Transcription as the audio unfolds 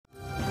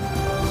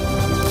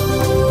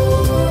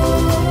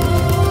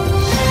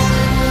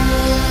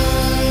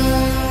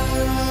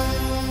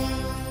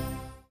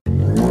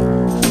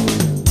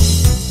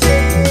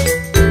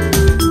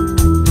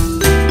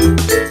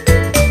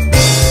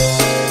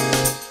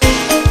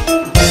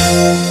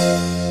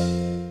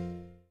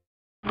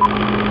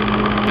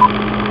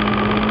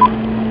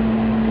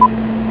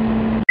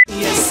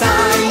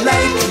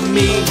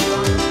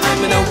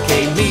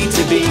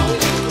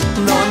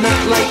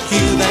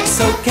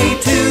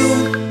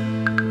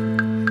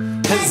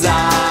'cause I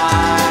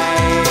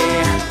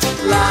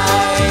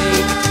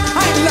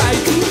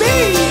like me.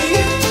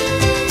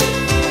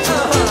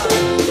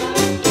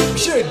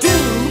 Sure do.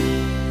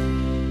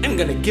 I'm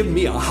gonna give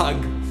me a hug.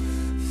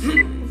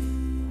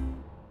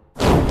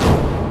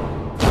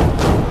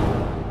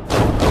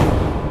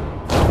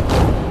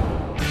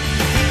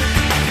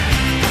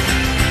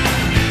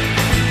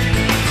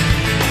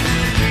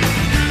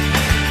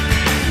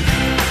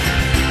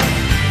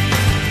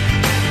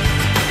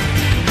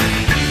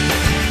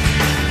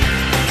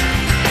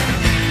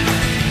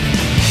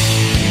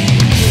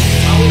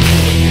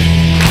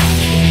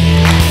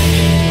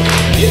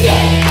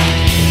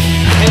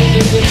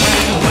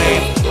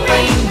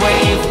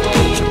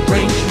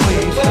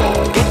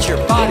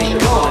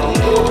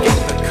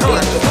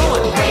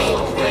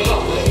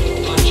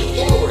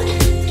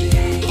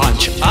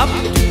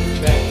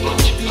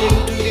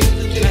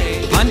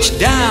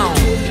 Down,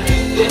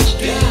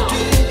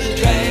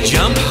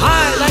 jump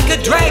high like a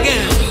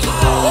dragon.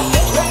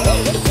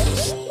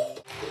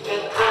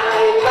 And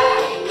I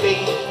like me,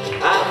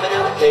 I'm an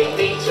okay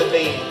need to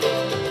be.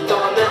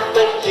 Don't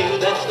like you,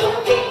 that's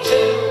okay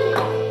too.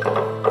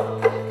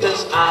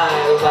 'Cause I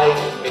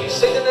like me,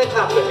 singing and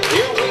clapping,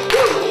 here we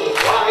go.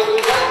 Why you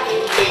like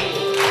me,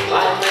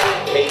 I'm an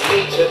okay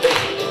need to be.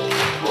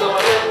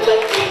 Don't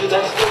like you,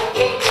 that's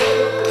okay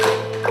too.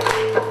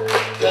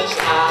 'Cause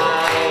I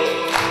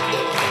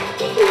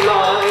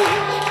like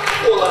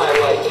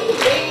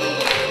me,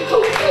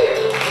 oh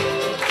yeah,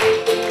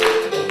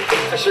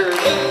 I sure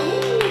do.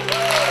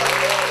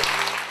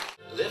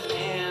 Lift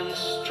hands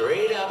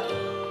straight up,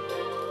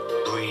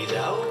 breathe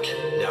out,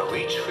 now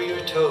reach for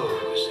your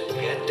toes and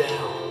head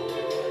down.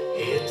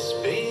 It's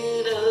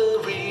been a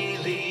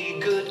really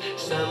good,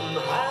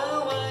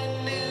 somehow I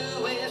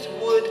knew it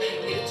would.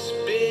 It's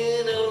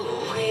been a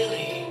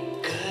really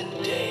good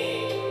day.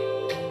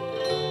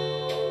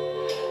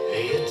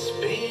 It's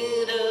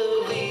been a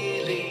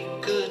really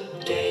good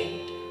day.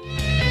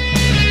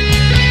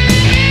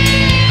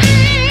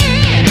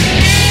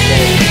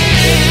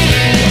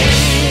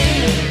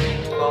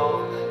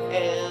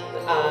 And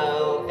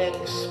I'll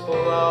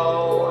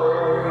explore.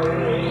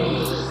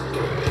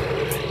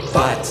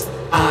 But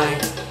I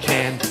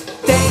can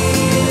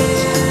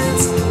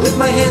dance with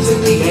my hands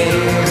in the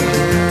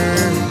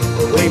air,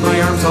 wave my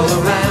arms all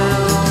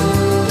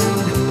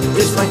around,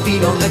 rest my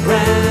feet on the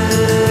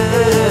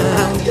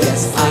ground. Yes,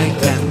 I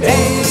can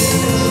dance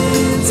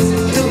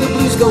till the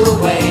blues go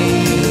away,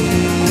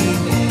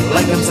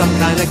 like I'm some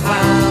kind of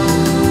clown,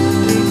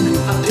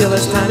 until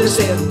it's time to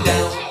sit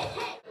down.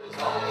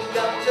 All you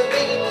got to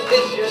be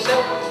is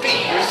yourself, be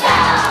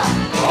yourself.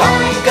 All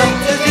you got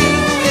to do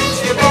is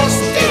your best,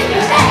 do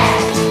your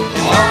best.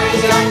 All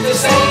you got to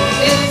say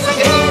is a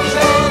good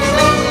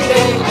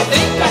day. I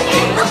think I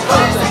can, of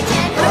course I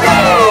can.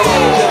 Hooray!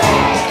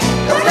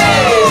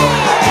 Hooray!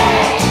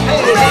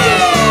 Hooray!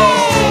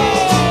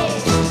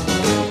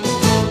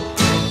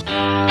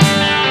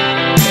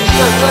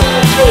 Start running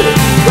your shoulders,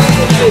 running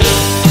your shoulders.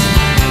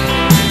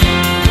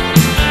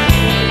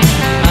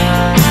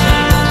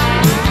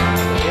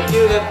 If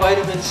you have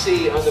vitamin C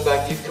on the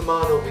back, you come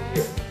on over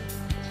here.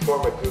 Let's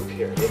form a group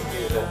here. If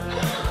you have...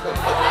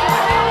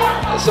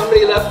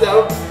 Somebody left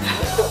out?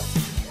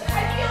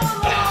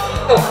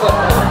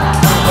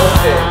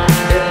 Okay.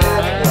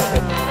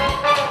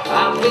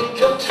 I'm in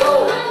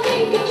control.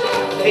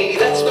 Hey,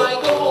 that's my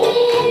goal.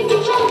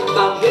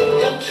 I'm in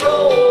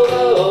control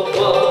of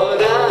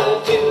what I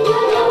do.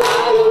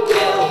 I don't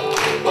yell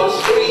or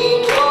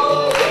scream or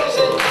lose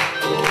it.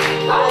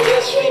 I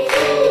just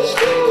refuse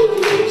to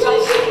lose. I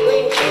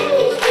simply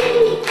choose to.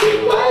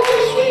 I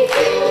just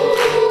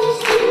refuse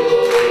to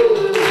lose.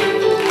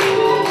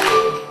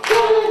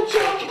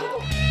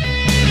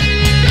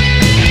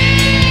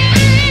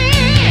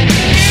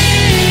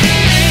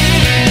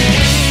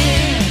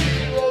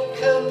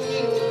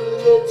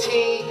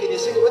 Community. Can you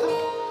sing it with them?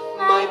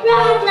 My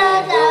brother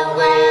the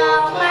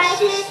well, my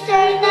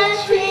sister the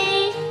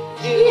tree.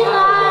 You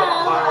are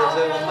a part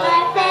of my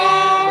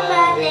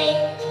family.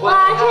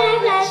 What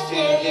happens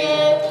to you?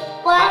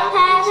 What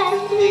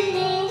happens to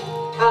me?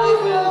 I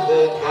will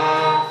look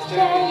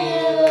after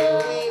you.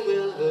 We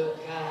will look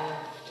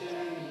after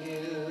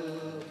you.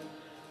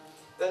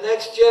 The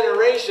next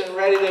generation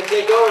ready to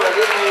take over.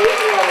 Give me a big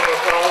round of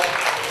applause.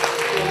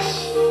 This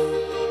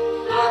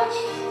heart,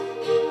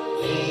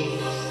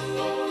 these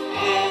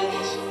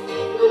hands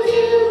will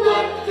do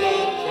what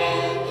they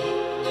can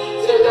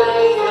to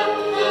light up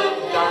the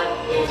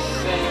darkness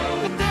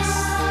and this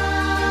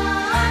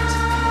heart,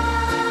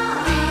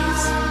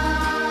 these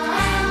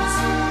hands.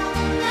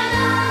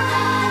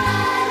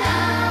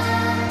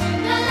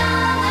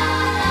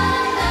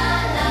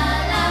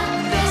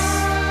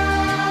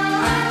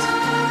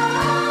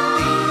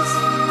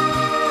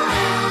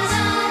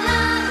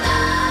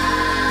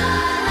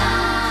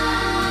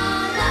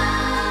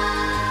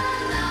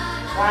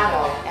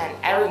 Ronno and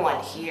everyone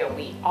here,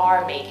 we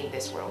are making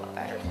this world a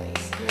better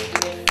place.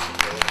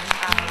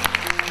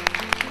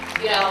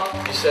 You know,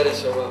 You said it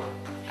so well.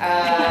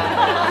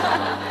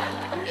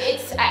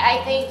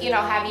 I think, you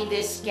know, having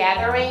this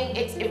gathering,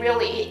 it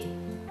really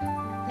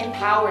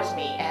empowers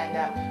me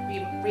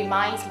and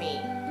reminds me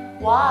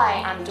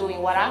why I'm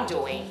doing what I'm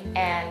doing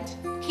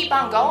and keep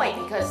on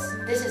going because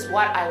this is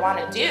what I want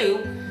to do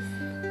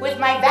with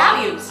my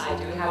values. I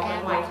do have one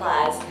in my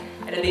class.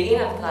 At the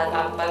beginning of the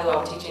class, by the way,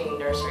 I'm teaching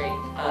nursery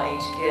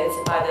age kids.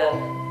 By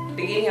the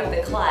beginning of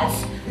the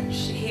class,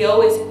 he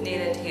always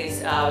needed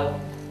his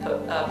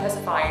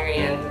pacifier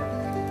and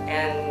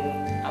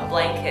a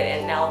blanket,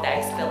 and now that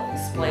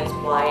explains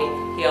why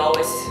he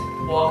always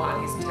walk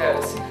on his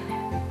toes.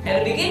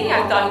 At the beginning,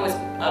 I thought he was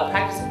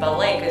practicing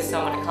ballet because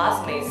some of the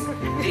classmates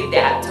did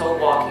that,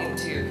 told walking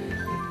to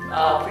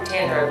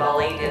pretend they're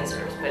ballet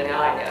dancers, but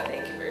now I know.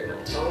 Thank you very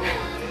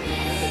much.